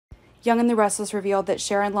Young and the Restless revealed that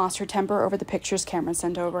Sharon lost her temper over the pictures Cameron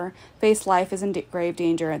sent over. Faith's life is in grave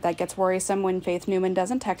danger. That gets worrisome when Faith Newman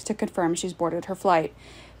doesn't text to confirm she's boarded her flight.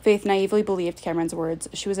 Faith naively believed Cameron's words.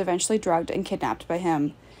 She was eventually drugged and kidnapped by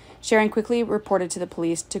him. Sharon quickly reported to the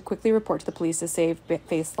police to save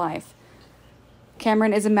Faith's life.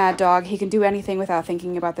 Cameron is a mad dog. He can do anything without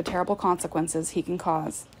thinking about the terrible consequences he can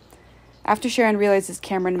cause. After Sharon realizes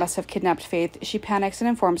Cameron must have kidnapped Faith, she panics and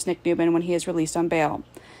informs Nick Newman when he is released on bail.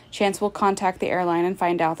 Chance will contact the airline and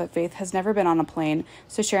find out that Faith has never been on a plane,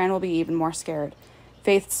 so Sharon will be even more scared.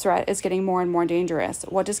 Faith's threat is getting more and more dangerous.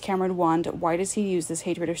 What does Cameron want? Why does he use this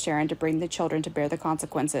hatred of Sharon to bring the children to bear the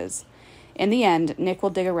consequences? In the end, Nick will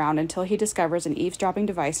dig around until he discovers an eavesdropping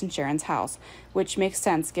device in Sharon's house, which makes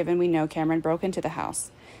sense given we know Cameron broke into the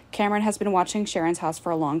house. Cameron has been watching Sharon's house for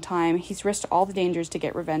a long time. He's risked all the dangers to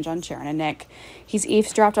get revenge on Sharon and Nick. He's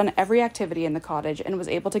eavesdropped on every activity in the cottage and was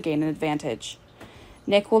able to gain an advantage.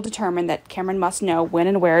 Nick will determine that Cameron must know when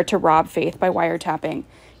and where to rob Faith by wiretapping.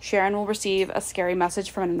 Sharon will receive a scary message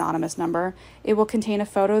from an anonymous number. It will contain a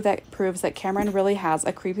photo that proves that Cameron really has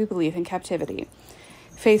a creepy belief in captivity.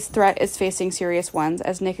 Faith's threat is facing serious ones,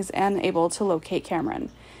 as Nick is unable to locate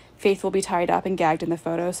Cameron. Faith will be tied up and gagged in the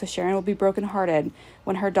photo, so Sharon will be brokenhearted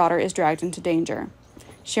when her daughter is dragged into danger.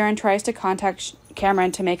 Sharon tries to contact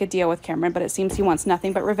Cameron to make a deal with Cameron, but it seems he wants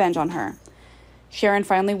nothing but revenge on her. Sharon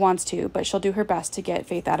finally wants to, but she'll do her best to get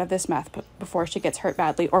Faith out of this mess before she gets hurt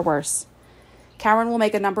badly or worse. Cameron will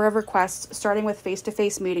make a number of requests, starting with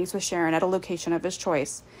face-to-face meetings with Sharon at a location of his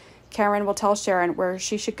choice. Cameron will tell Sharon where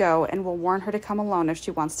she should go and will warn her to come alone if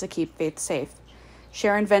she wants to keep Faith safe.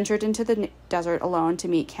 Sharon ventured into the desert alone to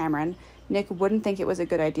meet Cameron. Nick wouldn't think it was a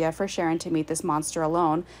good idea for Sharon to meet this monster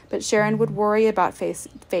alone, but Sharon would worry about Faith's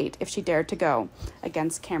fate if she dared to go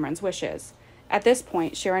against Cameron's wishes. At this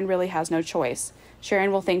point, Sharon really has no choice.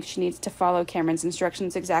 Sharon will think she needs to follow Cameron's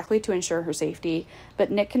instructions exactly to ensure her safety,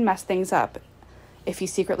 but Nick can mess things up if he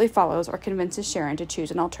secretly follows or convinces Sharon to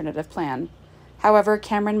choose an alternative plan. However,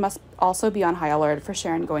 Cameron must also be on high alert for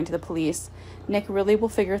Sharon going to the police. Nick really will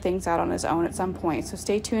figure things out on his own at some point, so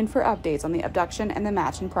stay tuned for updates on the abduction and the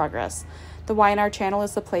match in progress. The YNR channel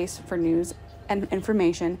is the place for news and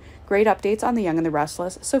information, great updates on the Young and the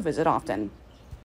Restless, so visit often.